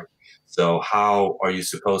the heart. So how are you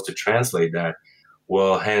supposed to translate that?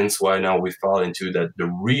 Well, hence why now we fall into that. The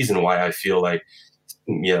reason why I feel like,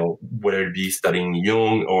 whether it be studying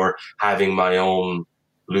Jung or having my own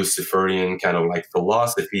Luciferian kind of like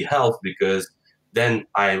philosophy helps, because then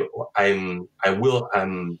I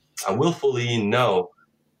willfully know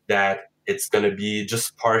that it's going to be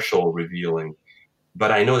just partial revealing.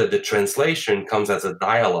 But I know that the translation comes as a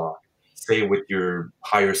dialogue, say, with your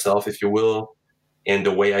higher self, if you will. And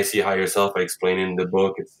the way I see higher self, I explain in the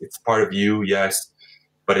book, it's part of you, yes,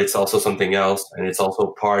 but it's also something else. And it's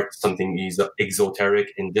also something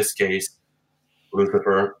exoteric, in this case,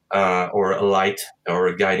 Lucifer, or a light, or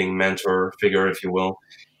a guiding mentor figure, if you will.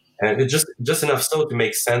 And it's just enough so to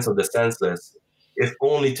make sense of the senseless, if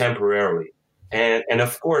only temporarily. And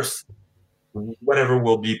of course, whatever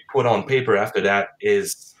will be put on paper after that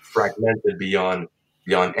is fragmented beyond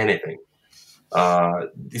anything.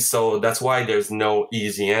 So that's why there's no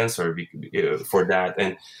easy answer for that.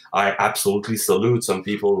 And I absolutely salute some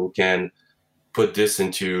people who can put this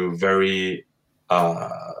into very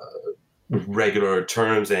regular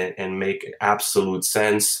terms and make absolute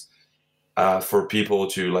sense for people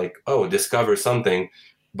to like, discover something.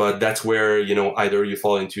 But that's where, either you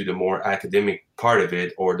fall into the more academic part of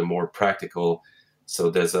it or the more practical. So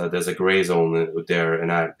there's a gray zone there.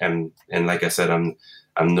 And like I said,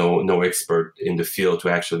 I'm no expert in the field to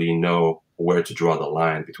actually know where to draw the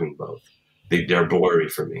line between both. They're blurry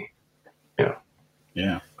for me. Yeah.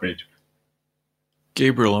 Yeah, great.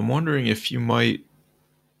 Gabriel, I'm wondering if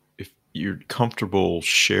you're comfortable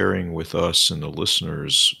sharing with us and the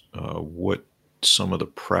listeners what some of the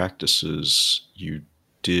practices you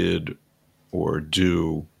did or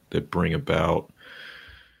do that bring about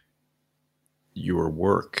your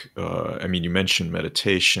work. I mean, you mentioned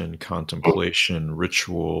meditation, contemplation,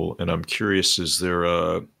 ritual, and I'm curious, is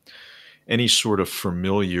there any sort of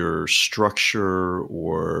familiar structure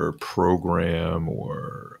or program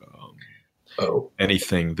or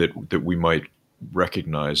anything that we might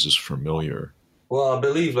recognize as familiar? Well, I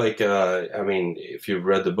believe, if you've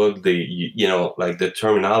read the book, the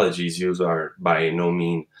terminologies used are by no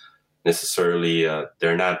means necessarily,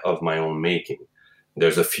 they're not of my own making.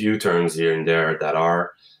 There's a few terms here and there that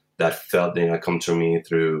come to me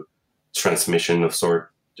through transmission of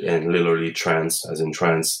sort, and literally trance, as in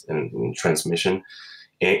trance and transmission.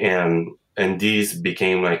 And these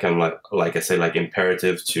became like I say, like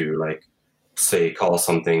imperative to call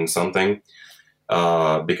something,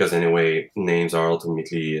 because anyway, names are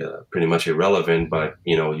ultimately pretty much irrelevant, but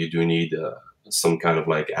you do need some kind of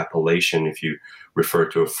appellation if you refer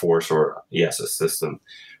to a force or a system,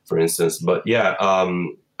 for instance. But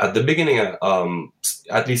at the beginning,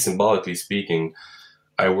 at least symbolically speaking,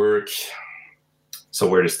 I work. So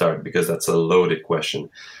where to start? Because that's a loaded question.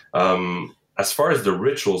 As far as the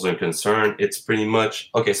rituals are concerned, it's pretty much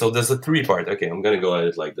okay. So there's a 3-part. Okay, I'm gonna go at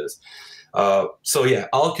it like this.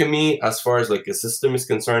 Alchemy, as far as a system is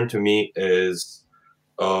concerned, to me is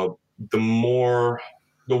the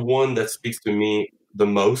one that speaks to me the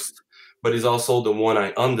most, but is also the one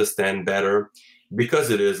I understand better because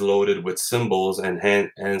it is loaded with symbols, and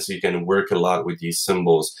hence you can work a lot with these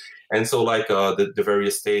symbols. And so the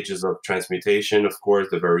various stages of transmutation, of course,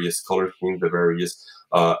 the various color schemes, the various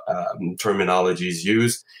terminologies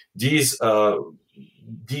used, these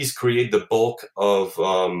create the bulk of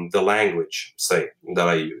the language, say, that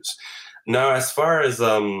I use. Now, as far as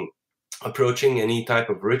approaching any type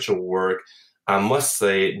of ritual work, I must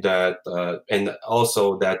say that, and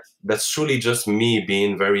also that's truly just me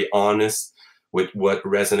being very honest with what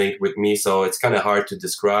resonates with me. So it's kind of hard to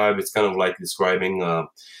describe. It's kind of like describing a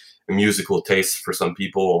musical taste for some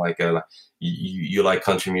people. You like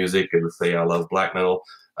country music, and say I love black metal.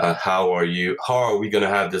 How are we going to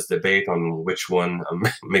have this debate on which one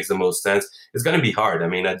makes the most sense? It's going to be hard. I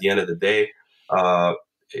mean, at the end of the day, I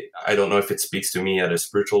don't know if it speaks to me at a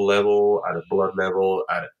spiritual level, at a blood level,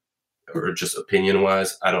 or just opinion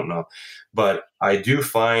wise. I don't know, but I do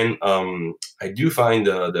find the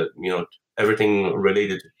everything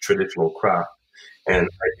related to traditional craft, and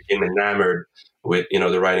I became enamored with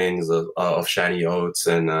the writings of Shani Oates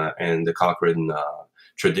and the Cochrane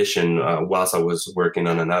tradition whilst I was working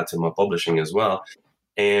on Anathema Publishing as well.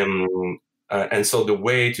 And so the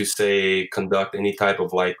way to say conduct any type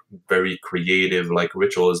of very creative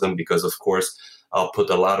ritualism, because of course I'll put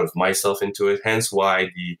a lot of myself into it, hence why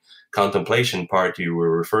the contemplation part you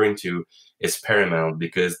were referring to is paramount,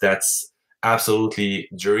 because that's absolutely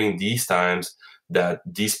during these times that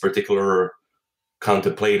these particular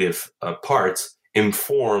contemplative parts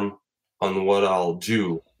inform on what I'll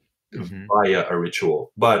do via a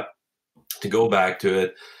ritual. But to go back to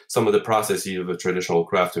it, some of the processes of a traditional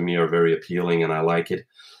craft to me are very appealing, and I like it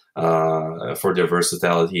for their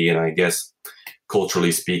versatility, and I guess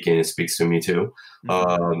culturally speaking, it speaks to me too.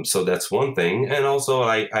 So that's one thing. And also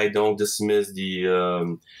I don't dismiss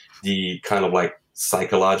the kind of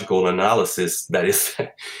psychological analysis that is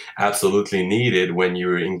absolutely needed when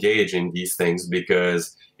you're engaged in these things,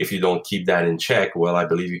 because if you don't keep that in check, well, I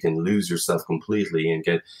believe you can lose yourself completely and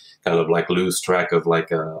get kind of lose track of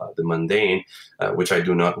the mundane, which I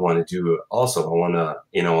do not want to do. Also, I want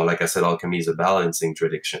to, like I said, alchemy is a balancing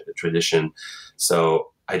tradition.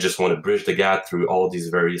 So I just want to bridge the gap through all these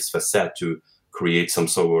various facets to create some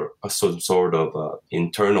sort of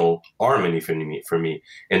internal harmony for me,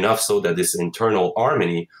 enough so that this internal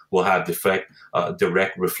harmony will have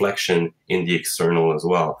direct reflection in the external as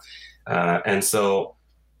well. And so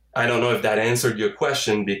I don't know if that answered your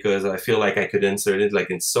question, because I feel like I could insert it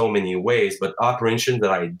in so many ways. But operations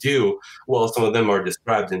that I do, well, some of them are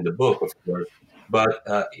described in the book, of course. But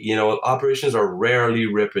operations are rarely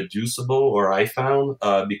reproducible, or I found,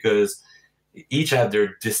 because each have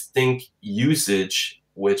their distinct usage,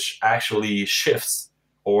 which actually shifts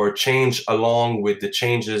or change along with the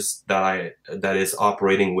changes that is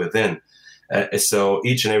operating within. So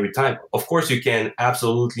each and every time, of course, you can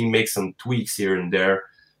absolutely make some tweaks here and there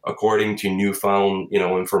according to newfound,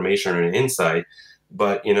 information and insight.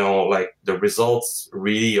 but like the results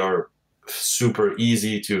really are super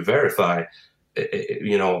easy to verify,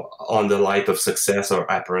 on the light of success or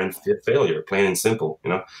apparent failure, plain and simple,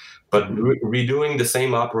 But redoing the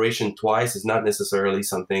same operation twice is not necessarily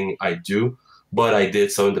something I do, but I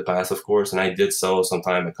did so in the past, of course, and I did so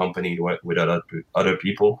sometime accompanied with other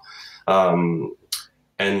people.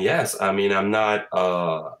 And yes, I mean, I'm not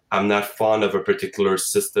fond of a particular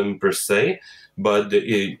system per se, but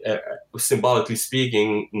symbolically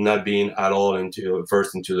speaking, not being at all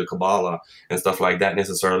versed into the Kabbalah and stuff like that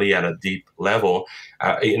necessarily at a deep level,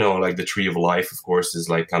 like the Tree of Life, of course, is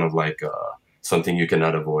like kind of like something you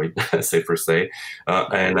cannot avoid, say per se,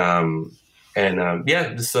 yeah.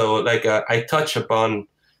 So like I touch upon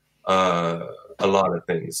a lot of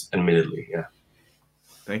things, admittedly, yeah.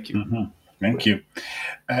 Thank you. Mm-hmm. Thank you.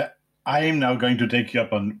 I am now going to take you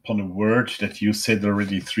up upon a word that you said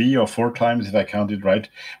already 3 or 4 times, if I counted right,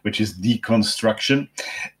 which is deconstruction.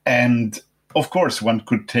 And of course, one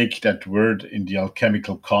could take that word in the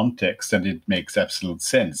alchemical context, and it makes absolute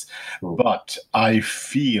sense. But I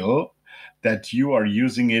feel that you are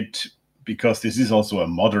using it because this is also a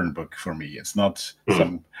modern book for me. It's not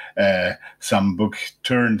some book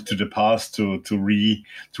turned to the past to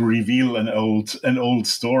reveal an old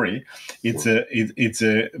story. It's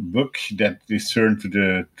a book that is turned to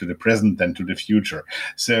the present and to the future.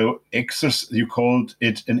 So you called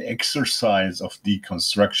it an exercise of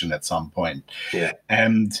deconstruction at some point. Yeah.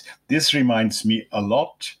 And this reminds me a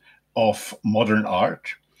lot of modern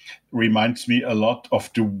art. Reminds me a lot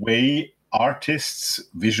of the way artists,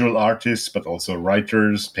 visual artists, but also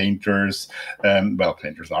writers, painters,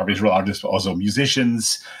 painters are visual artists, but also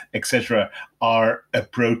musicians, etc., are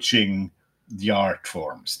approaching the art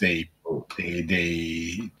forms they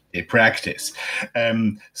practice.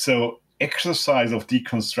 So exercise of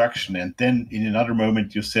deconstruction, and then in another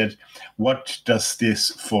moment you said, what does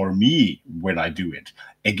this for me when I do it?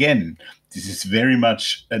 Again, this is very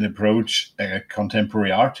much an approach a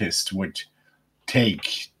contemporary artist would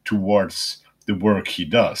take towards the work he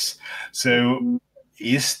does. So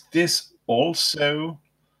is this also,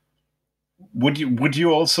 would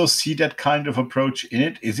you also see that kind of approach in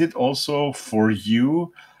it? Is it also for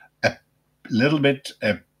you a little bit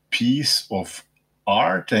a piece of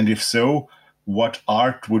art? And if so, what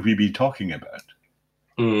art would we be talking about?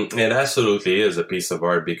 It absolutely is a piece of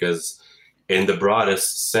art, because in the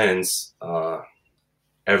broadest sense,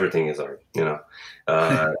 everything is art,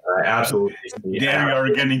 I absolutely see. There you are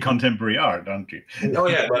again in contemporary art, aren't you? Oh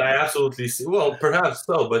yeah, but I absolutely see. Well, perhaps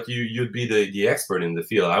so, but you'd be the expert in the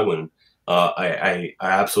field. I wouldn't. I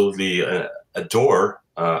absolutely adore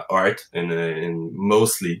art, and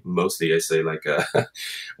mostly I say like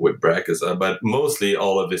with brackets, but mostly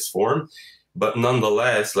all of its form. But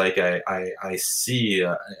nonetheless, like I see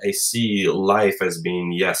life as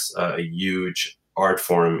being, yes, a huge art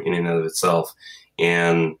form in and of itself.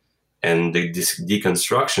 And the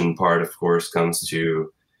deconstruction part, of course, comes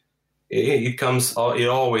to it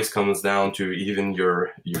always comes down to even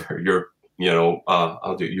your your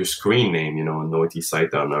screen name, noti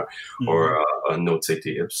Saitan or note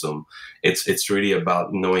ipsum. It's really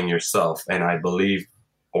about knowing yourself, and I believe,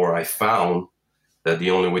 or I found, that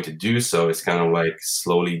the only way to do so is kind of like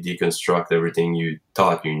slowly deconstruct everything you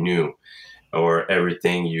thought you knew, or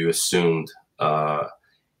everything you assumed, and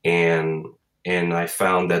I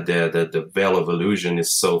found that the veil of illusion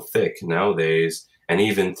is so thick nowadays, and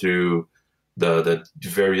even through the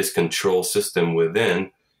various control system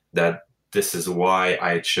within, that this is why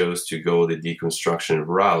I chose to go the deconstruction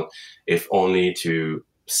route, if only to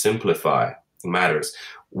simplify matters,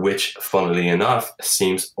 which, funnily enough,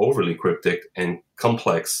 seems overly cryptic and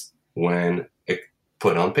complex when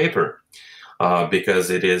put on paper,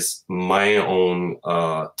 because it is my own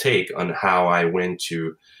take on how I went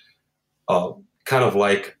to kind of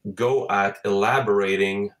like go at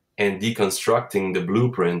elaborating and deconstructing the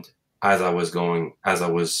blueprint as I was going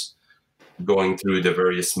through the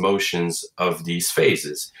various motions of these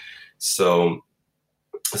phases. So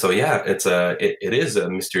yeah, it is a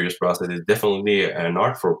mysterious process. It's definitely an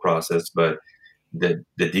artful process, but the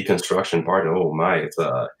deconstruction part, oh my,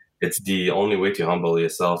 it's the only way to humble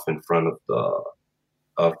yourself in front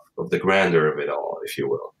of the grandeur of it all, if you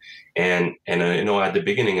will. And at the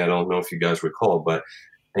beginning, I don't know if you guys recall, but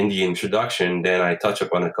in the introduction, then I touch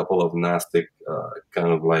upon a couple of Gnostic kind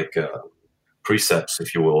of like precepts,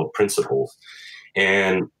 if you will, principles.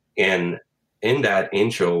 And in that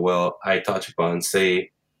intro, well, I touch upon,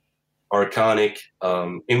 say, archonic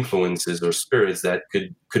influences or spirits that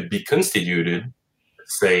could be constituted,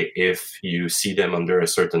 say, if you see them under a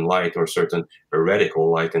certain light, or certain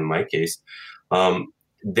heretical light in my case,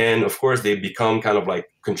 then of course they become kind of like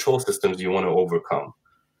control systems you want to overcome.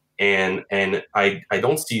 And I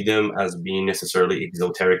don't see them as being necessarily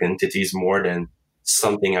exoteric entities more than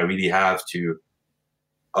something I really have to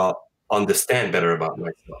understand better about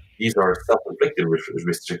myself. These are self-inflicted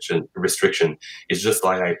restriction. It's just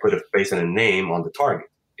like I put a face and a name on the target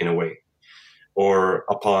in a way, or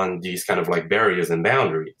upon these kind of like barriers and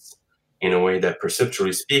boundaries in a way that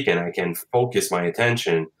perceptually speaking, I can focus my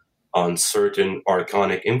attention on certain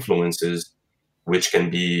archonic influences, which can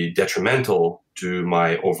be detrimental to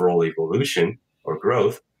my overall evolution or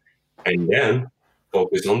growth, and then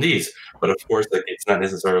focus on these. But of course, like, it's not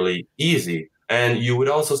necessarily easy. And you would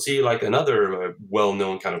also see like another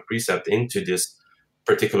well-known kind of precept into this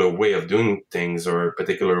particular way of doing things or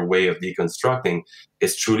particular way of deconstructing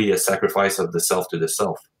is truly a sacrifice of the self to the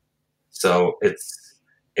self. So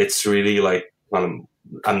it's really like, I'm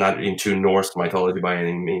not into Norse mythology by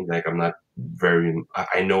any means. Like, I'm not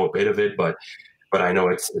I know a bit of it, but I know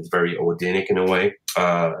it's very Odinic in a way.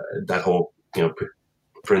 That whole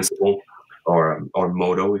principle or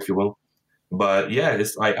motto, if you will. But yeah,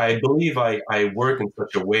 I believe I work in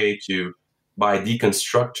such a way by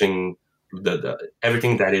deconstructing the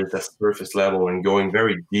everything that is at surface level and going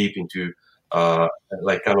very deep into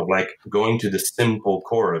like kind of like going to the simple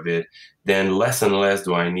core of it, then less and less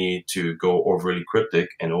do I need to go overly cryptic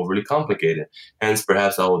and overly complicated. Hence,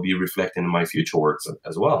 perhaps I will be reflecting in my future works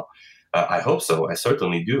as well. I hope so. I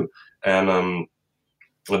certainly do. And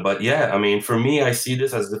but yeah, I mean, for me, I see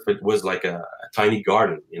this as if it was like a tiny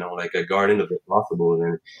garden, like a garden of the possible,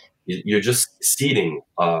 and you're just seeding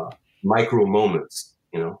micro moments,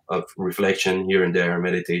 of reflection here and there,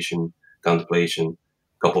 meditation, contemplation,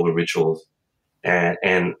 couple of rituals,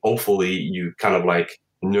 and hopefully you kind of like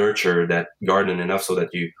nurture that garden enough so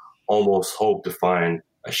that you almost hope to find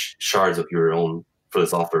shards of your own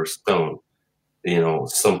philosopher's stone,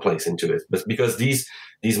 someplace into it. But because these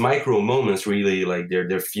micro moments really, like,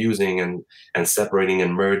 they're fusing and separating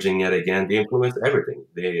and merging yet again, they influence everything.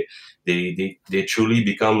 They truly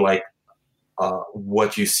become like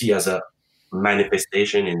what you see as a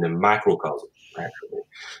manifestation in the macrocosm, actually.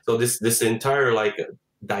 So this entire like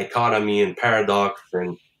dichotomy and paradox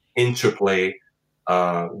and interplay,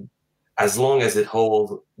 as long as it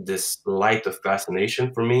holds this light of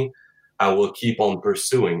fascination for me, I will keep on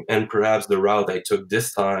pursuing. And perhaps the route I took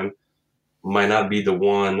this time might not be the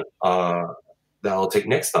one that I'll take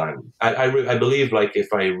next time. I believe, like,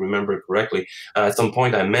 if I remember correctly, at some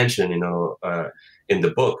point I mentioned, in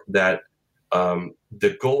the book that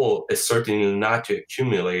the goal is certainly not to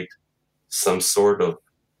accumulate some sort of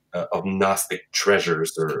Gnostic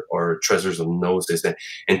treasures or treasures of gnosis,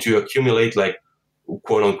 and to accumulate, like,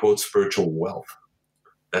 quote unquote spiritual wealth.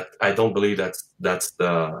 That I don't believe that's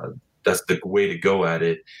the way to go at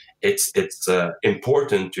it. It's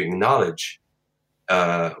important to acknowledge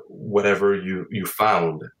whatever you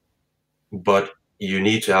found, but you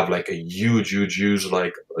need to have like a huge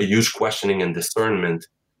questioning and discernment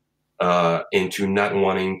into not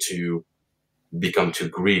wanting to become too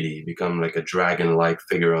greedy, become like a dragon-like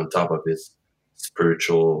figure on top of this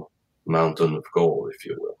spiritual mountain of gold, if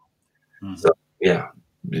you will. Mm-hmm. So yeah,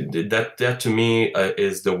 that to me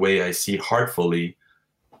is the way I see artfully,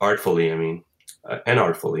 and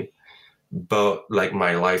artfully, but like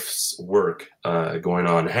my life's work going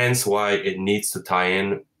on. Hence why it needs to tie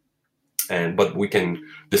in, but we can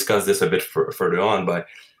discuss this a bit further on. But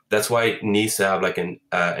that's why it needs to have like an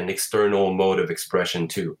external mode of expression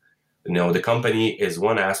too. The company is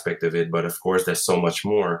one aspect of it, but of course there's so much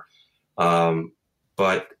more.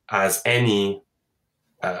 But as any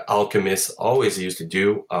alchemist always used to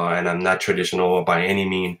do, and I'm not traditional by any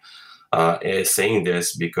means saying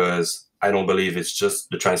this, because I don't believe it's just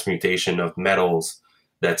the transmutation of metals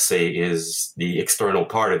that, say, is the external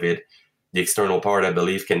part of it. The external part, I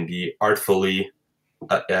believe, can be artfully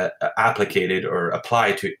applicated or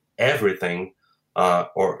applied to everything,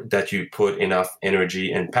 or that you put enough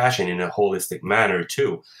energy and passion in a holistic manner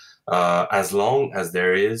too, as long as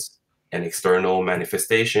there is an external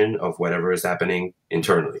manifestation of whatever is happening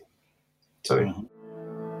internally. So. Mm-hmm.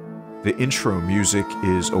 The intro music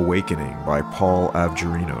is Awakening by Paul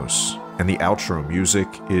Avgerinos, and the outro music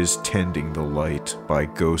is Tending the Light by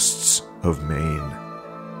Ghosts of Maine.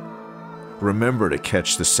 Remember to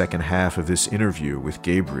catch the second half of this interview with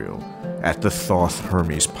Gabriel at the Thoth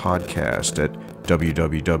Hermes podcast at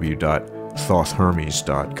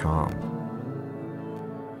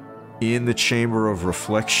www.thothhermes.com. In the Chamber of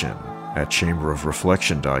Reflection at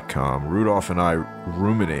chamberofreflection.com, Rudolph and I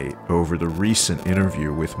ruminate over the recent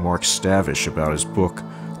interview with Mark Stavish about his book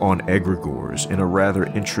on egregores in a rather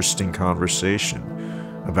interesting conversation.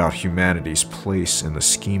 about humanity's place in the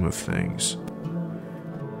scheme of things.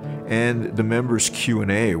 And the members'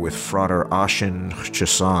 Q&A with Frater Ashen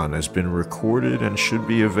Chesan has been recorded and should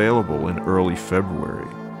be available in early February.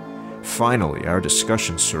 Finally, our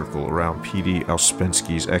discussion circle around P.D.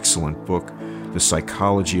 Ouspensky's excellent book, The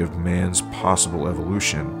Psychology of Man's Possible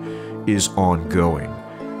Evolution, is ongoing,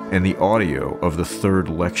 and the audio of the third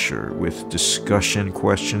lecture with discussion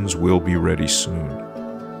questions will be ready soon.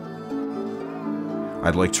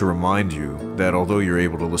 I'd like to remind you that although you're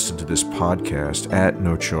able to listen to this podcast at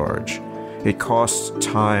no charge, it costs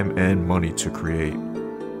time and money to create.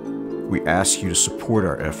 We ask you to support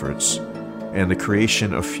our efforts and the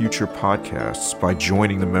creation of future podcasts by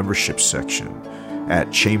joining the membership section at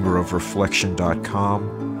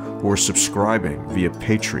chamberofreflection.com or subscribing via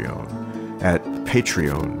Patreon at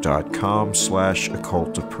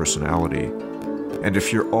patreon.com/occultofpersonality. And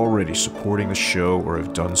if you're already supporting the show or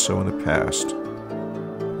have done so in the past,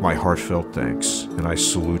 my heartfelt thanks, and I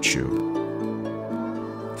salute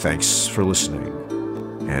you. Thanks for listening,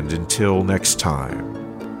 and until next time.